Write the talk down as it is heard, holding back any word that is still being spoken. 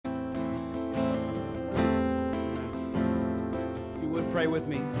pray with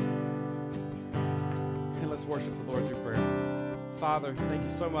me? And let's worship the Lord through prayer. Father, thank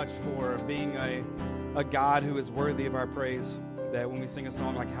you so much for being a God who is worthy of our praise. That when we sing a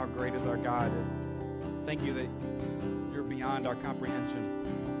song like How Great Is Our God, thank you that you're beyond our comprehension.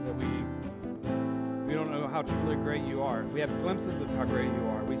 That we don't know how truly great you are. We have glimpses of how great you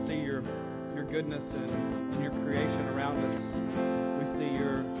are. We see your goodness and your creation around us. We see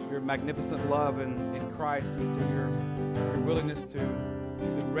your magnificent love in Christ. We see your willingness to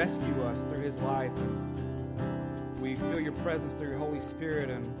rescue us through his life. And we feel your presence through your Holy Spirit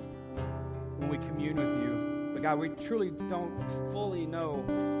and when we commune with you. But God, we truly don't fully know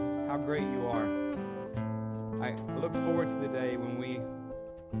how great you are. I look forward to the day when we,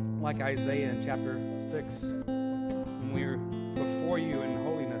 like Isaiah in chapter 6, when we're before you in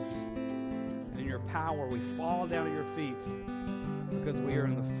holiness and in your power, we fall down at your feet because we are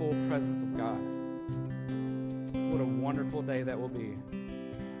in the full presence of God. What a wonderful day that will be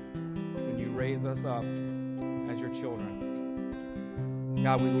when you raise us up as your children.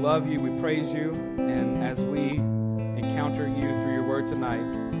 God, we love you, we praise you, and as we encounter you through your word tonight,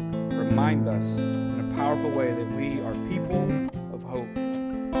 remind us in a powerful way that we are people of hope.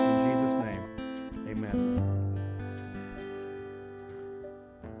 In Jesus' name, amen.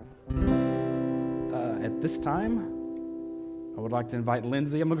 At this time, I would like to invite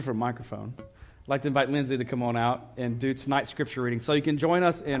Lindsay. I'm looking for a microphone. I'd like to invite Lindsay to come on out and do tonight's scripture reading. So you can join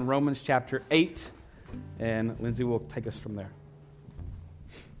us in Romans chapter 8, and Lindsay will take us from there.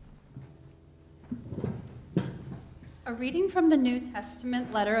 A reading from the New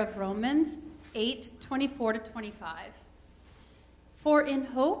Testament letter of Romans 8:24-25. For in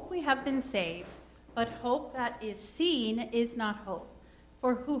hope we have been saved, but hope that is seen is not hope.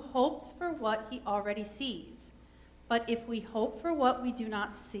 For who hopes for what he already sees? But if we hope for what we do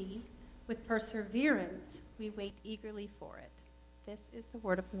not see, with perseverance we wait eagerly for it. This is the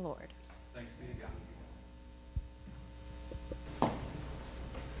word of the Lord. Thanks be to God.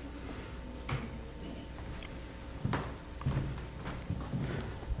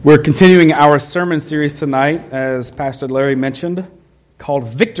 We're continuing our sermon series tonight, as Pastor Larry mentioned, called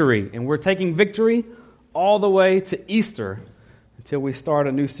Victory. And we're taking victory all the way to Easter until we start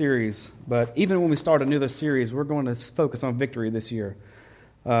a new series. But even when we start a new series, we're going to focus on victory this year.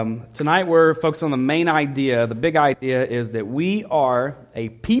 Tonight we're focused on the main idea. The big idea is that we are a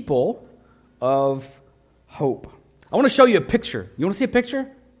people of hope. I want to show you a picture. You want to see a picture?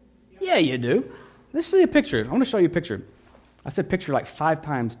 Yeah, you do. Let's see a picture. I want to show you a picture. I said picture like 5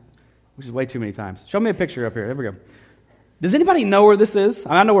 times, which is way too many times. Show me a picture up here. There we go. Does anybody know where this is?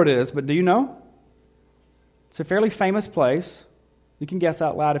 I know where it is, but do you know? It's a fairly famous place. You can guess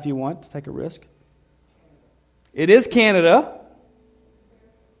out loud if you want to take a risk. It is Canada.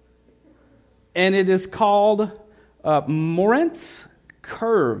 And it is called Moretz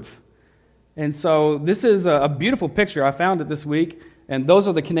Curve. And so this is a beautiful picture. I found it this week. And those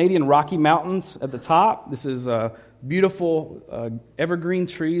are the Canadian Rocky Mountains at the top. This is beautiful evergreen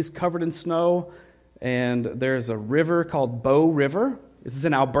trees covered in snow. And there's a river called Bow River. This is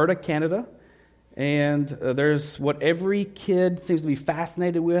in Alberta, Canada. And there's what every kid seems to be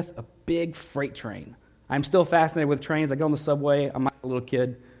fascinated with, a big freight train. I'm still fascinated with trains. I go on the subway. I'm not a little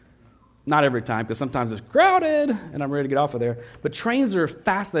kid. Not every time, because sometimes it's crowded, and I'm ready to get off of there. But trains are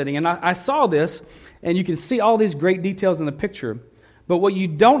fascinating, and I saw this, and you can see all these great details in the picture. But what you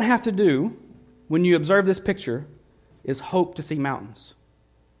don't have to do when you observe this picture is hope to see mountains.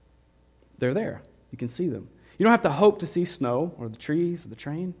 They're there. You can see them. You don't have to hope to see snow or the trees or the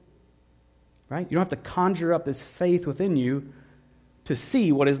train, right? You don't have to conjure up this faith within you to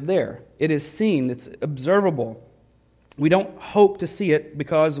see what is there. It is seen. It's observable. We don't hope to see it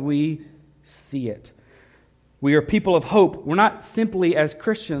because we see it. We are people of hope. We're not simply, as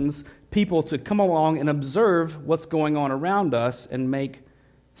Christians, people to come along and observe what's going on around us and make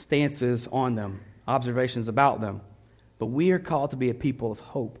stances on them, observations about them. But we are called to be a people of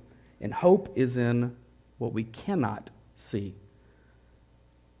hope. And hope is in what we cannot see.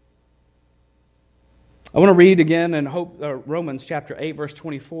 I want to read again in Romans chapter 8, verse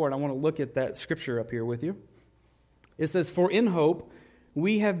 24, and I want to look at that scripture up here with you. It says, for in hope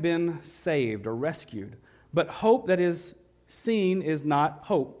we have been saved or rescued. But hope that is seen is not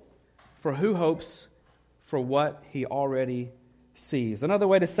hope. For who hopes for what he already sees? Another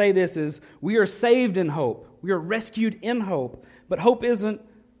way to say this is we are saved in hope. We are rescued in hope. But hope isn't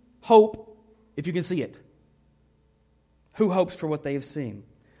hope if you can see it. Who hopes for what they have seen?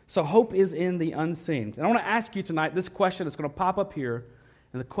 So hope is in the unseen. And I want to ask you tonight this question that's going to pop up here.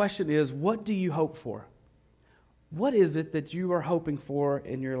 And the question is, what do you hope for? What is it that you are hoping for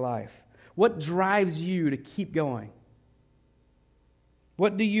in your life? What drives you to keep going?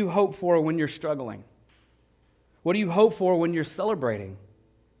 What do you hope for when you're struggling? What do you hope for when you're celebrating?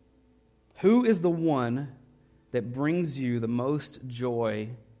 Who is the one that brings you the most joy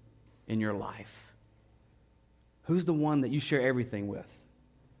in your life? Who's the one that you share everything with?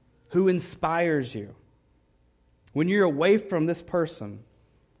 Who inspires you? When you're away from this person,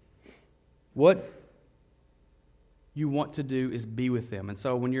 what you want to do is be with them. And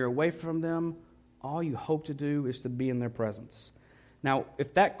so when you're away from them, all you hope to do is to be in their presence. Now,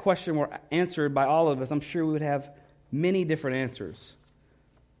 if that question were answered by all of us, I'm sure we would have many different answers.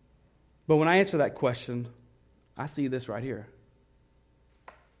 But when I answer that question, I see this right here.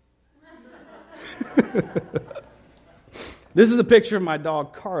 This is a picture of my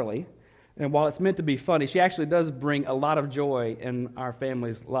dog, Carly. And while it's meant to be funny, she actually does bring a lot of joy in our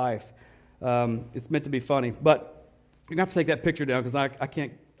family's life. It's meant to be funny. But you're going to have to take that picture down because I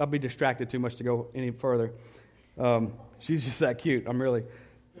can't, I'll be distracted too much to go any further. She's just that cute. I'm really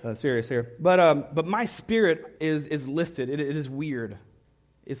serious here. But my spirit is lifted. It is weird.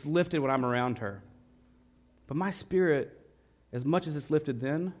 It's lifted when I'm around her. But my spirit, as much as it's lifted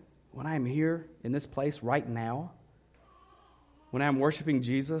then, when I am here in this place right now, when I'm worshiping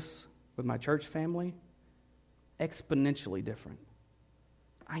Jesus with my church family, exponentially different.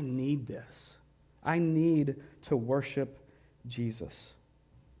 I need this. I need to worship Jesus.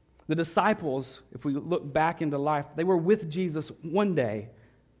 The disciples, if we look back into life, they were with Jesus one day,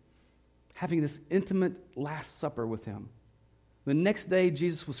 having this intimate Last Supper with him. The next day,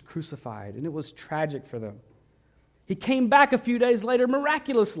 Jesus was crucified, and it was tragic for them. He came back a few days later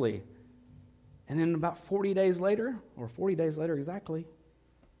miraculously. And then about 40 days later, or 40 days later exactly,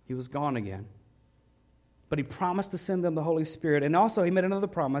 he was gone again. But he promised to send them the Holy Spirit. And also he made another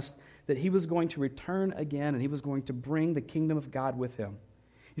promise that he was going to return again and he was going to bring the kingdom of God with him.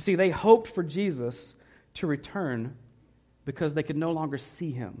 You see, they hoped for Jesus to return because they could no longer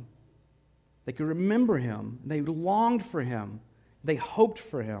see him. They could remember him. They longed for him. They hoped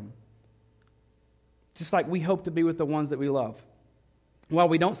for him. Just like we hope to be with the ones that we love. While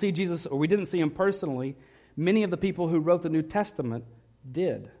we don't see Jesus, or we didn't see him personally, many of the people who wrote the New Testament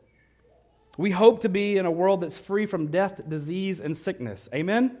did. We hope to be in a world that's free from death, disease, and sickness.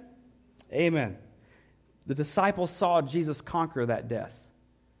 Amen? Amen. The disciples saw Jesus conquer that death,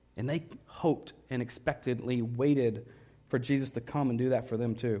 and they hoped and expectantly waited for Jesus to come and do that for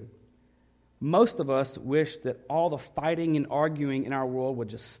them too. Most of us wish that all the fighting and arguing in our world would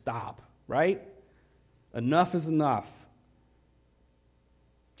just stop, right? Enough is enough.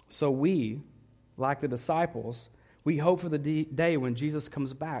 So we, like the disciples, we hope for the day when Jesus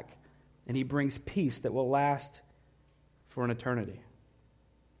comes back and he brings peace that will last for an eternity.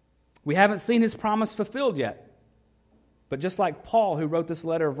 We haven't seen his promise fulfilled yet. But just like Paul, who wrote this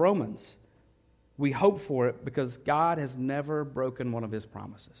letter of Romans, we hope for it because God has never broken one of his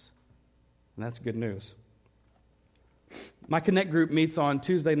promises. And that's good news. My Connect group meets on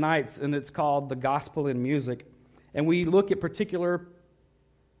Tuesday nights, and it's called The Gospel in Music. And we look at particular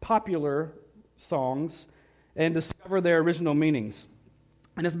popular songs and discover their original meanings.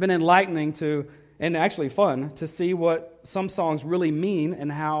 And it's been enlightening and actually fun to see what some songs really mean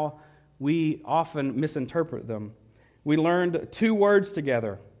and how we often misinterpret them. We learned 2 words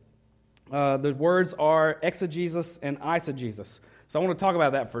together. The words are exegesis and eisegesis. So I want to talk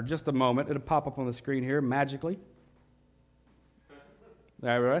about that for just a moment. It'll pop up on the screen here magically.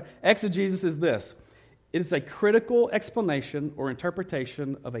 All right. Exegesis is this. It is a critical explanation or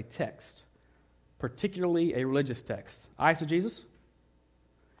interpretation of a text, particularly a religious text. Eisegesis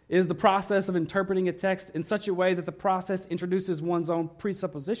is the process of interpreting a text in such a way that the process introduces one's own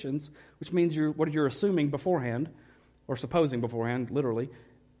presuppositions, which means what you're assuming beforehand, or supposing beforehand, literally,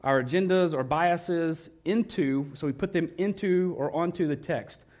 our agendas or biases so we put them into or onto the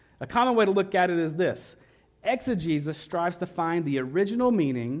text. A common way to look at it is this. Exegesis strives to find the original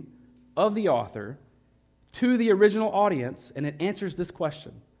meaning of the author to the original audience, and it answers this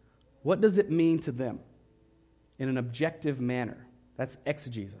question. What does it mean to them in an objective manner? That's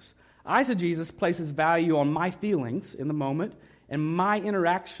exegesis. Eisegesis places value on my feelings in the moment and my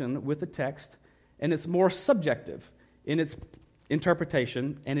interaction with the text, and it's more subjective in its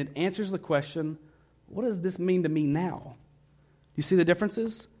interpretation, and it answers the question, what does this mean to me now? You see the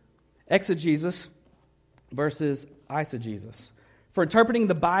differences? Exegesis versus eisegesis. For interpreting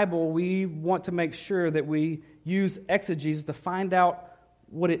the Bible, we want to make sure that we use exegesis to find out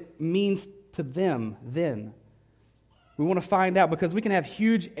what it means to them then. We want to find out because we can have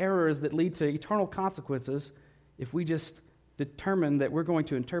huge errors that lead to eternal consequences if we just determine that we're going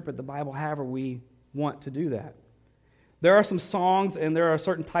to interpret the Bible however we want to do that. There are some songs and there are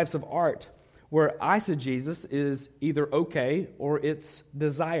certain types of art where eisegesis is either okay or it's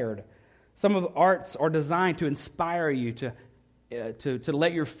desired. Some of the arts are designed to inspire you, to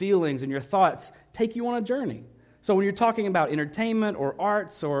let your feelings and your thoughts take you on a journey. So when you're talking about entertainment or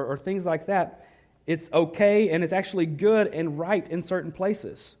arts or things like that, it's okay and it's actually good and right in certain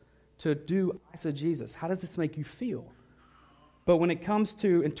places to do eisegesis. How does this make you feel? But when it comes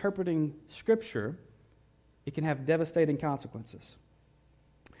to interpreting Scripture, it can have devastating consequences.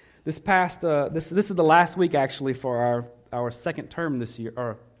 This is the last week actually for our second term this year,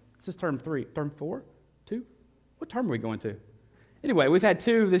 or this is term 4, 2? What term are we going to? Anyway, we've had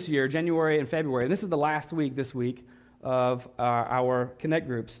 2 this year, January and February, and this is the last week this week of our Connect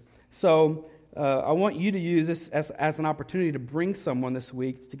groups. So I want you to use this as an opportunity to bring someone this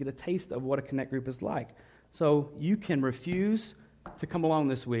week to get a taste of what a Connect group is like. So you can refuse to come along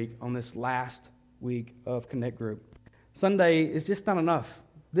this week on this last week of Connect group. Sunday is just not enough.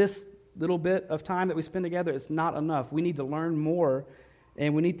 This little bit of time that we spend together, it's not enough. We need to learn more,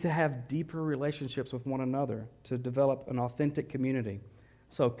 and we need to have deeper relationships with one another to develop an authentic community.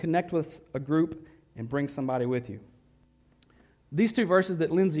 So connect with a group and bring somebody with you. These 2 verses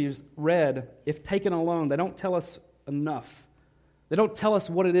that Lindsay's read, if taken alone, they don't tell us enough. They don't tell us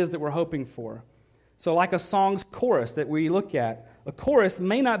what it is that we're hoping for. So like a song's chorus that we look at, a chorus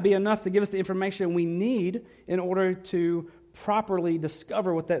may not be enough to give us the information we need in order to properly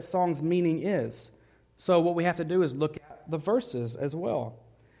discover what that song's meaning is. So what we have to do is look at the verses as well.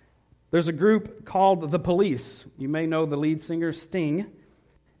 There's a group called The Police. You may know the lead singer, Sting.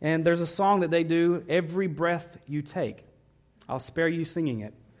 And there's a song that they do, Every Breath You Take. I'll spare you singing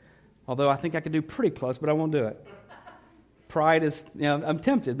it. Although I think I could do pretty close, but I won't do it. Pride is, I'm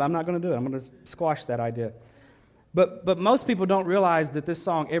tempted, but I'm not going to do it. I'm going to squash that idea. But most people don't realize that this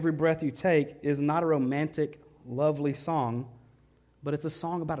song, Every Breath You Take, is not a romantic, lovely song, but it's a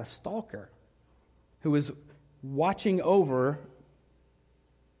song about a stalker who is watching over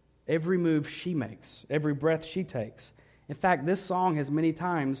every move she makes, every breath she takes. In fact, this song has many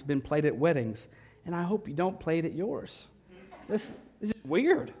times been played at weddings, and I hope you don't play it at yours. This is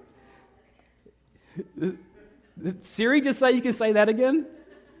weird. Did Siri just say you can say that again?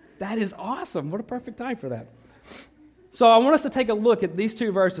 That is awesome. What a perfect time for that. So I want us to take a look at these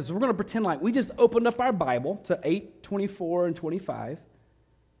 2 verses. We're going to pretend like we just opened up our Bible to 8:24 and 25,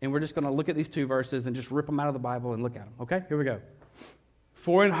 and we're just going to look at these 2 verses and just rip them out of the Bible and look at them. Okay? Here we go.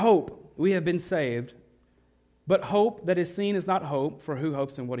 For in hope we have been saved, but hope that is seen is not hope, for who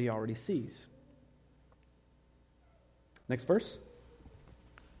hopes in what he already sees? Next verse.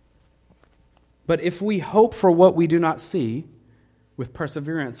 But if we hope for what we do not see, with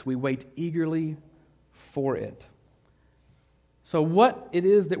perseverance we wait eagerly for it. So what it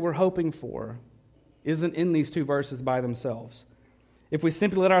is that we're hoping for isn't in these 2 verses by themselves. If we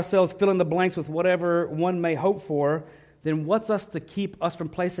simply let ourselves fill in the blanks with whatever one may hope for, then what's to keep us from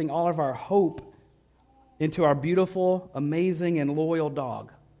placing all of our hope into our beautiful, amazing, and loyal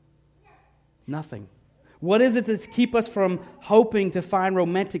dog? Nothing. What is it to keep us from hoping to find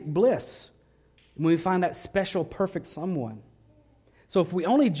romantic bliss when we find that special, perfect someone? So if we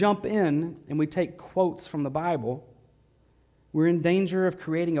only jump in and we take quotes from the Bible, we're in danger of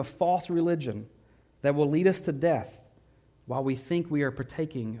creating a false religion that will lead us to death while we think we are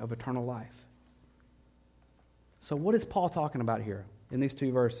partaking of eternal life. So what is Paul talking about here in these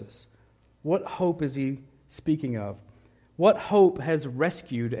 2 verses? What hope is he speaking of? What hope has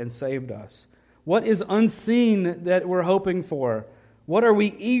rescued and saved us? What is unseen that we're hoping for? What are we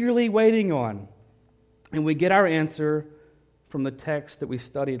eagerly waiting on? And we get our answer from the text that we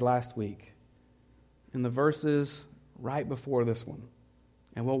studied last week in the verses right before this one.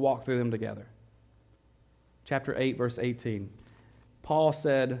 And we'll walk through them together. Chapter 8, verse 18. Paul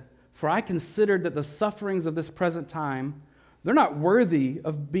said, "For I considered that the sufferings of this present time, they're not worthy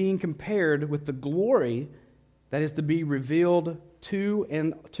of being compared with the glory that is to be revealed to,"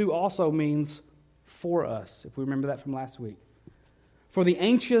 and "to" also means for us, if we remember that from last week. "For the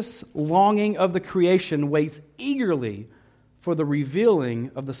anxious longing of the creation waits eagerly for the revealing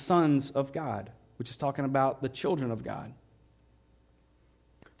of the sons of God," which is talking about the children of God.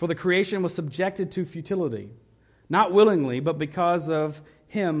 "For the creation was subjected to futility, not willingly, but because of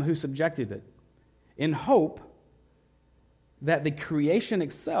him who subjected it, in hope that the creation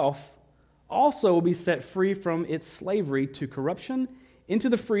itself also will be set free from its slavery to corruption into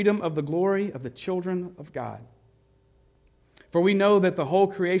the freedom of the glory of the children of God. For we know that the whole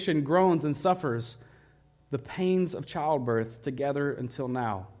creation groans and suffers the pains of childbirth together until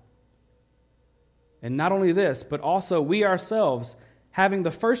now. And not only this, but also we ourselves, having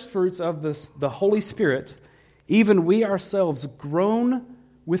the first fruits of the Holy Spirit, even we ourselves groan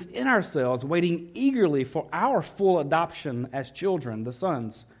within ourselves, waiting eagerly for our full adoption as children, the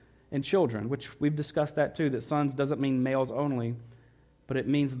sons and children, which we've discussed that too, that sons doesn't mean males only, but it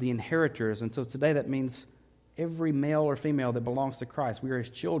means the inheritors. And so today that means every male or female that belongs to Christ. We are his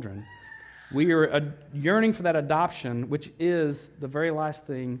children. We are yearning for that adoption, which is the very last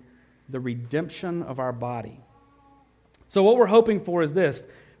thing, the redemption of our body. So what we're hoping for is this.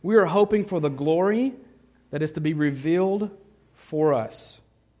 We are hoping for the glory that is to be revealed for us.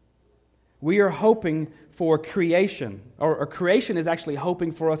 We are hoping for creation, or creation is actually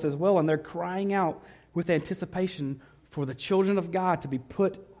hoping for us as well, and they're crying out with anticipation for the children of God to be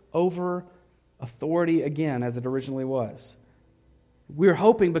put over authority again as it originally was. We're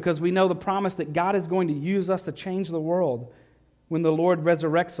hoping because we know the promise that God is going to use us to change the world when the Lord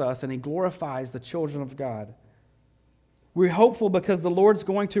resurrects us and he glorifies the children of God. We're hopeful because the Lord's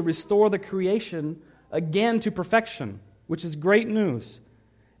going to restore the creation again to perfection, which is great news.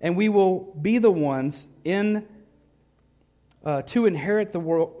 And we will be the ones to inherit the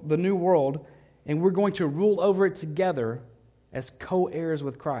world, the new world, and we're going to rule over it together as co-heirs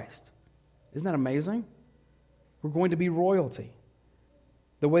with Christ. Isn't that amazing? We're going to be royalty.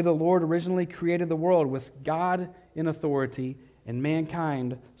 The way the Lord originally created the world, with God in authority and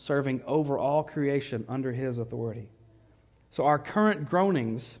mankind serving over all creation under his authority. So our current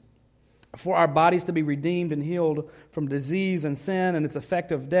groanings for our bodies to be redeemed and healed from disease and sin and its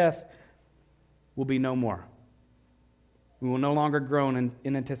effect of death will be no more. We will no longer groan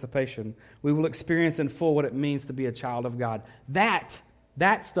in anticipation. We will experience in full what it means to be a child of God. That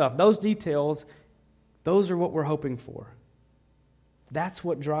stuff, those details, those are what we're hoping for. That's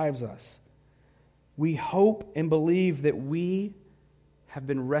what drives us. We hope and believe that we have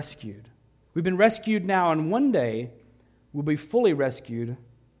been rescued. We've been rescued now, and one day we'll be fully rescued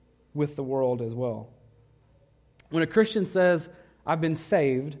with the world as well. When a Christian says, I've been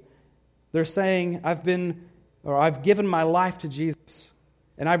saved, they're saying, I've given my life to Jesus,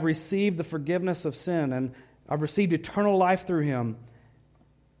 and I've received the forgiveness of sin, and I've received eternal life through him.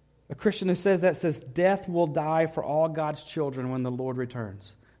 A Christian who says that says, death will die for all God's children when the Lord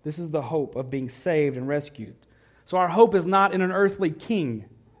returns. This is the hope of being saved and rescued. So our hope is not in an earthly king.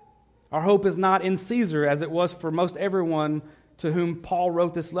 Our hope is not in Caesar, as it was for most everyone to whom Paul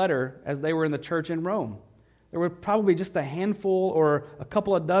wrote this letter as they were in the church in Rome. There were probably just a handful or a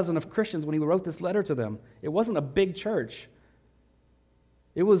couple of dozen of Christians when he wrote this letter to them. It wasn't a big church.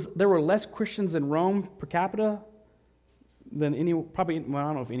 There were less Christians in Rome per capita than I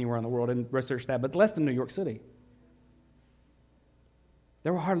don't know if anywhere in the world, I didn't research that, but less than New York City.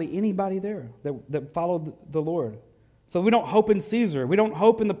 There were hardly anybody there that followed the Lord. So we don't hope in Caesar. We don't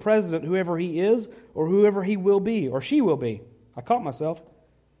hope in the president, whoever he is, or whoever he will be, or she will be. I caught myself.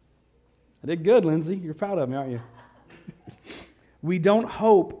 I did good, Lindsay. You're proud of me, aren't you? We don't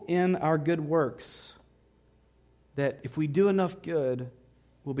hope in our good works that if we do enough good,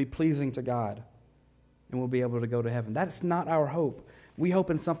 we'll be pleasing to God and we'll be able to go to heaven. That's not our hope. We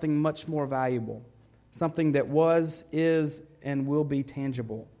hope in something much more valuable, something that was, is, and will be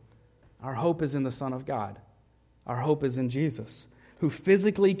tangible. Our hope is in the Son of God. Our hope is in Jesus, who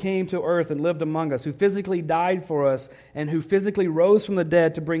physically came to earth and lived among us, who physically died for us, and who physically rose from the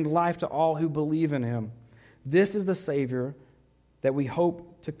dead to bring life to all who believe in him. This is the Savior that we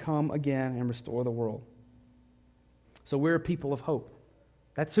hope to come again and restore the world. So we're a people of hope.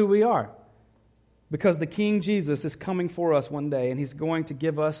 That's who we are. Because the King Jesus is coming for us one day, and he's going to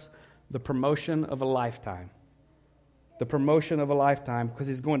give us the promotion of a lifetime. The promotion of a lifetime, because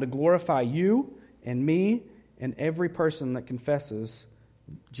he's going to glorify you and me and every person that confesses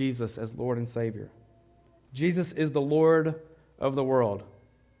Jesus as Lord and Savior. Jesus is the Lord of the world.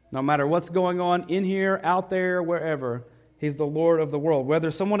 No matter what's going on in here, out there, wherever, he's the Lord of the world.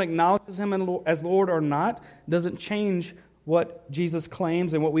 Whether someone acknowledges him as Lord or not doesn't change what Jesus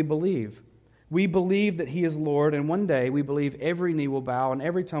claims and what we believe. We believe that he is Lord, and one day we believe every knee will bow and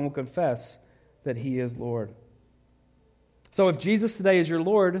every tongue will confess that he is Lord. So if Jesus today is your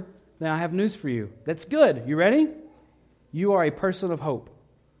Lord, then I have news for you. That's good. You ready? You are a person of hope.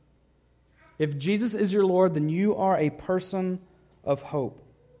 If Jesus is your Lord, then you are a person of hope.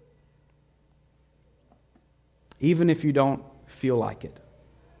 Even if you don't feel like it.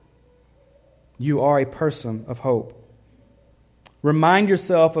 You are a person of hope. Remind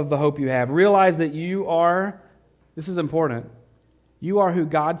yourself of the hope you have. Realize that you are, this is important, you are who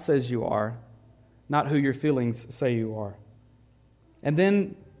God says you are, not who your feelings say you are. And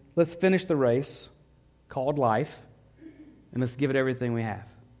then let's finish the race called life, and let's give it everything we have.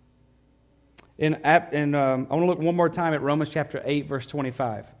 I want to look one more time at Romans chapter 8, verse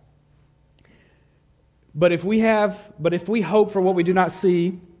 25. But if we hope for what we do not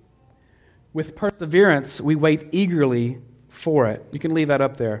see, with perseverance, we wait eagerly for it. You can leave that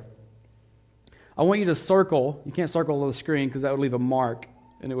up there. I want you to circle. You can't circle on the screen because that would leave a mark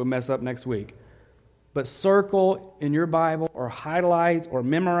and it would mess up next week. But circle in your Bible or highlight or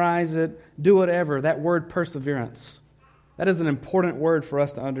memorize it. Do whatever. That word perseverance. That is an important word for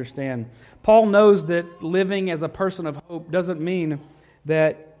us to understand. Paul knows that living as a person of hope doesn't mean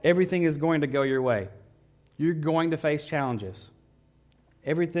that everything is going to go your way. You're going to face challenges.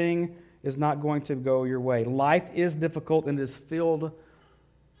 Everything is not going to go your way. Life is difficult and is filled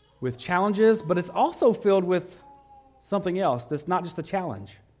with challenges, but it's also filled with something else that's not just a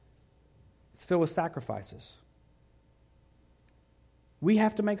challenge. It's filled with sacrifices. We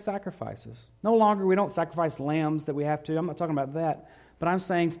have to make sacrifices. No longer we don't sacrifice lambs that we have to. I'm not talking about that. But I'm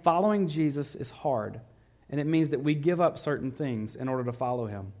saying following Jesus is hard. And it means that we give up certain things in order to follow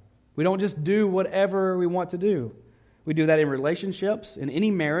him. We don't just do whatever we want to do. We do that in relationships. In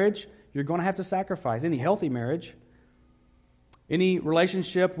any marriage, you're going to have to sacrifice. Any healthy marriage. Any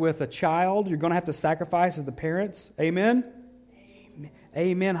relationship with a child, you're going to have to sacrifice as the parents. Amen? Amen.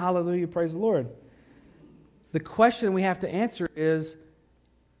 Amen. Hallelujah. Praise the Lord. The question we have to answer is,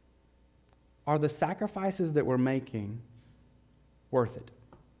 are the sacrifices that we're making worth it?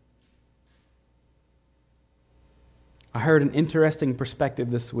 I heard an interesting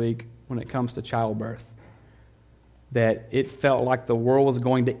perspective this week when it comes to childbirth, that it felt like the world was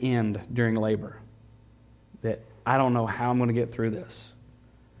going to end during labor, that I don't know how I'm going to get through this.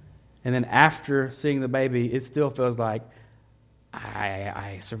 And then after seeing the baby, it still feels like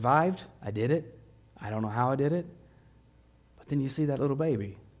I survived, I did it, I don't know how I did it. But then you see that little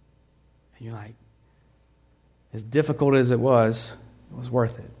baby, and you're like, as difficult as it was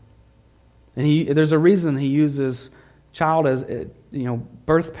worth it. And there's a reason he uses child as,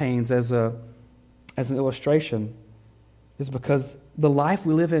 birth pains as an illustration, is because the life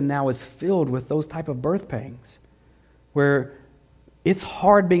we live in now is filled with those type of birth pangs, where it's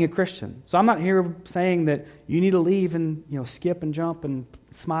hard being a Christian. So I'm not here saying that you need to leave and skip and jump and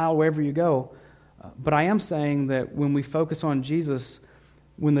smile wherever you go. But I am saying that when we focus on Jesus,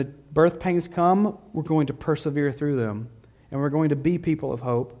 when the birth pangs come, we're going to persevere through them. And we're going to be people of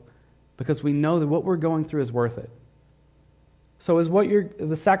hope because we know that what we're going through is worth it. So is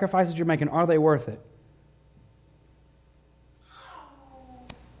the sacrifices you're making, are they worth it?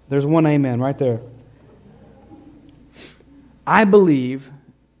 There's one amen right there. I believe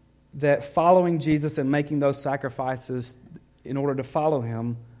that following Jesus and making those sacrifices in order to follow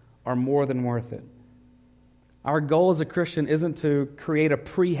him are more than worth it. Our goal as a Christian isn't to create a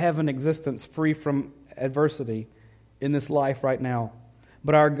pre-heaven existence free from adversity in this life right now.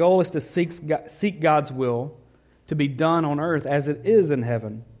 But our goal is to seek God's will to be done on earth as it is in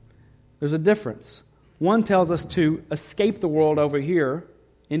heaven. There's a difference. One tells us to escape the world over here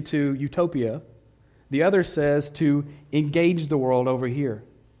into utopia. The other says to engage the world over here.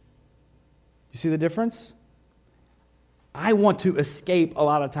 You see the difference? I want to escape a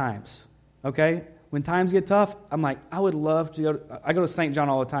lot of times, okay? When times get tough, I'm like, I would love to I go to St. John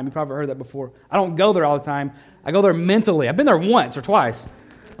all the time. You probably heard that before. I don't go there all the time. I go there mentally. I've been there once or twice.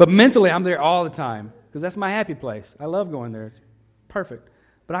 But mentally, I'm there all the time because that's my happy place. I love going there. It's perfect.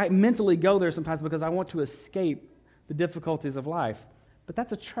 But I mentally go there sometimes because I want to escape the difficulties of life. But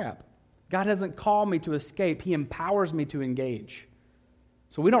that's a trap. God hasn't called me to escape. He empowers me to engage.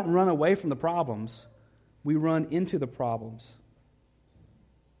 So we don't run away from the problems. We run into the problems.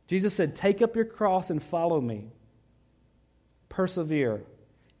 Jesus said, take up your cross and follow me. Persevere.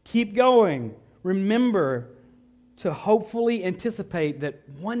 Keep going. Remember to hopefully anticipate that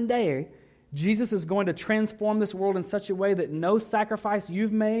one day Jesus is going to transform this world in such a way that no sacrifice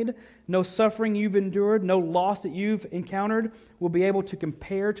you've made, no suffering you've endured, no loss that you've encountered will be able to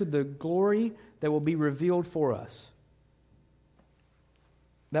compare to the glory that will be revealed for us.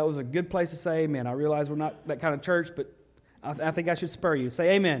 That was a good place to say amen. I realize we're not that kind of church, but I think I should spur you.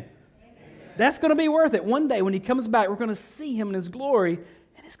 Say amen. Amen. That's going to be worth it. One day when he comes back, we're going to see him in his glory,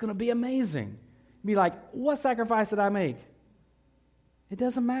 and it's going to be amazing. Be like, what sacrifice did I make? It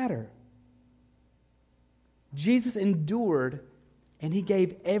doesn't matter. Jesus endured, and he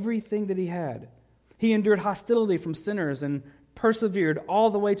gave everything that he had. He endured hostility from sinners and persevered all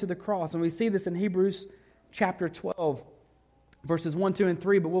the way to the cross. And we see this in Hebrews chapter 12, verses 1, 2, and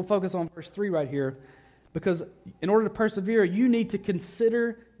 3, but we'll focus on verse 3 right here. Because in order to persevere, you need to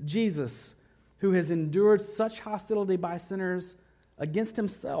consider Jesus, who has endured such hostility by sinners against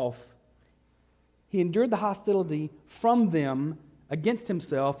himself. He endured the hostility from them against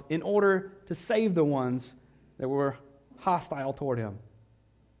himself in order to save the ones that were hostile toward him.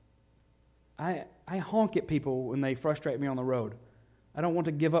 I honk at people when they frustrate me on the road. I don't want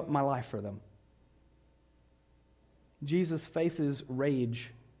to give up my life for them. Jesus faces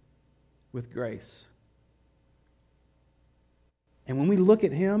rage with grace. And when we look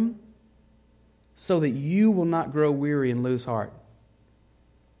at him, so that you will not grow weary and lose heart.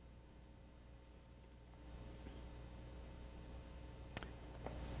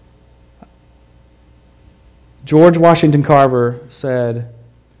 George Washington Carver said,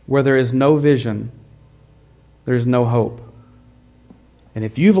 "Where there is no vision, there is no hope." And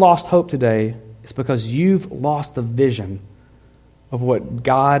if you've lost hope today, it's because you've lost the vision of what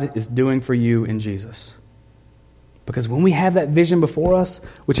God is doing for you in Jesus. Because when we have that vision before us,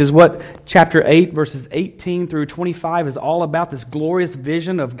 which is what chapter 8, verses 18 through 25 is all about, this glorious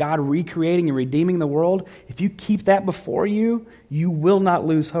vision of God recreating and redeeming the world, if you keep that before you, you will not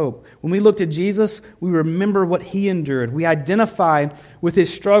lose hope. When we look to Jesus, we remember what he endured. We identify with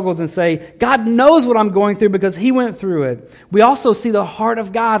his struggles and say, God knows what I'm going through because he went through it. We also see the heart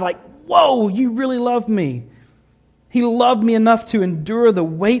of God like, whoa, you really love me. He loved me enough to endure the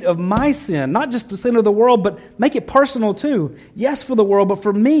weight of my sin, not just the sin of the world, but make it personal too. Yes, for the world, but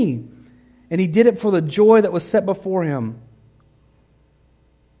for me. And he did it for the joy that was set before him.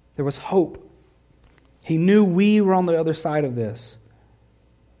 There was hope. He knew we were on the other side of this.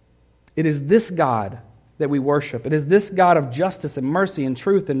 It is this God that we worship. It is this God of justice and mercy and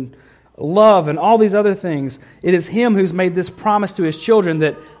truth and love and all these other things. It is him who's made this promise to his children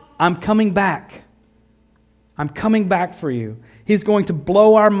that I'm coming back. I'm coming back for you. He's going to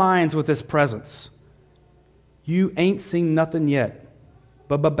blow our minds with his presence. You ain't seen nothing yet.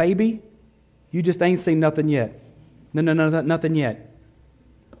 But baby, you just ain't seen nothing yet. No, nothing yet.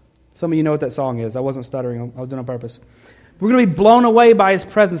 Some of you know what that song is. I wasn't stuttering. I was doing it on purpose. We're going to be blown away by his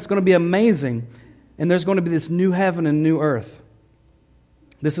presence. It's going to be amazing. And there's going to be this new heaven and new earth.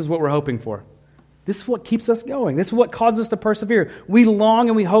 This is what we're hoping for. This is what keeps us going. This is what causes us to persevere. We long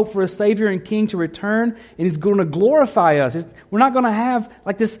and we hope for a Savior and King to return, and he's going to glorify us. We're not going to have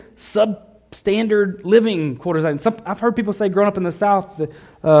like this substandard living quarters. I've heard people say growing up in the South,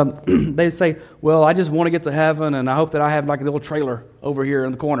 they say, well, I just want to get to heaven, and I hope that I have like a little trailer over here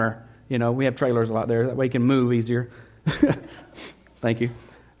in the corner. You know, we have trailers a lot there. That way you can move easier. Thank you.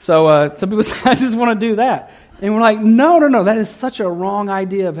 So some people say, I just want to do that. And we're like, no. That is such a wrong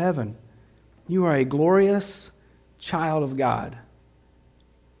idea of heaven. You are a glorious child of God.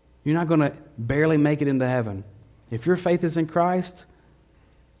 You're not going to barely make it into heaven. If your faith is in Christ,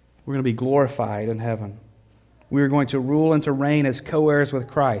 we're going to be glorified in heaven. We are going to rule and to reign as co-heirs with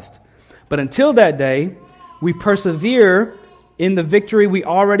Christ. But until that day, we persevere in the victory we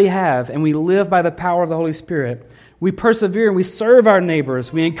already have, and we live by the power of the Holy Spirit. We persevere and we serve our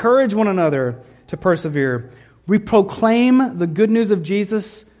neighbors. We encourage one another to persevere. We proclaim the good news of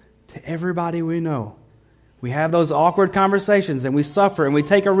Jesus to everybody we know. We have those awkward conversations and we suffer and we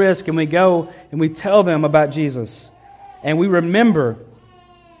take a risk and we go and we tell them about Jesus. And we remember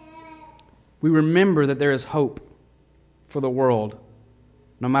that there is hope for the world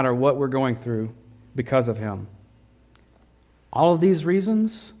no matter what we're going through because of him. All of these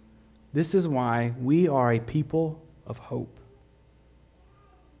reasons, this is why we are a people of hope.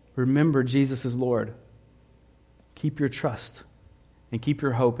 Remember Jesus is Lord. Keep your trust and keep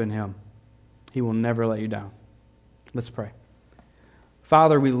your hope in him. He will never let you down. Let's pray.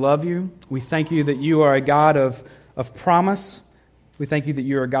 Father, we love you. We thank you that you are a God of promise. We thank you that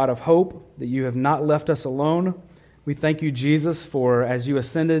you are a God of hope, that you have not left us alone. We thank you, Jesus, for as you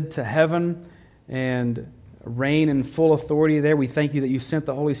ascended to heaven and reign in full authority there, we thank you that you sent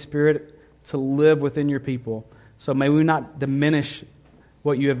the Holy Spirit to live within your people. So may we not diminish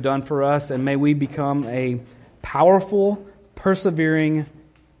what you have done for us, and may we become a powerful, persevering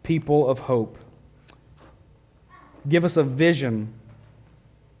people of hope. Give us a vision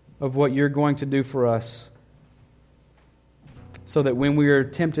of what you're going to do for us so that when we are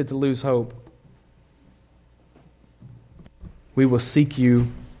tempted to lose hope, we will seek you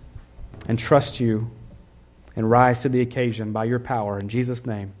and trust you and rise to the occasion by your power. In Jesus'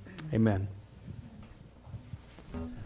 name, amen.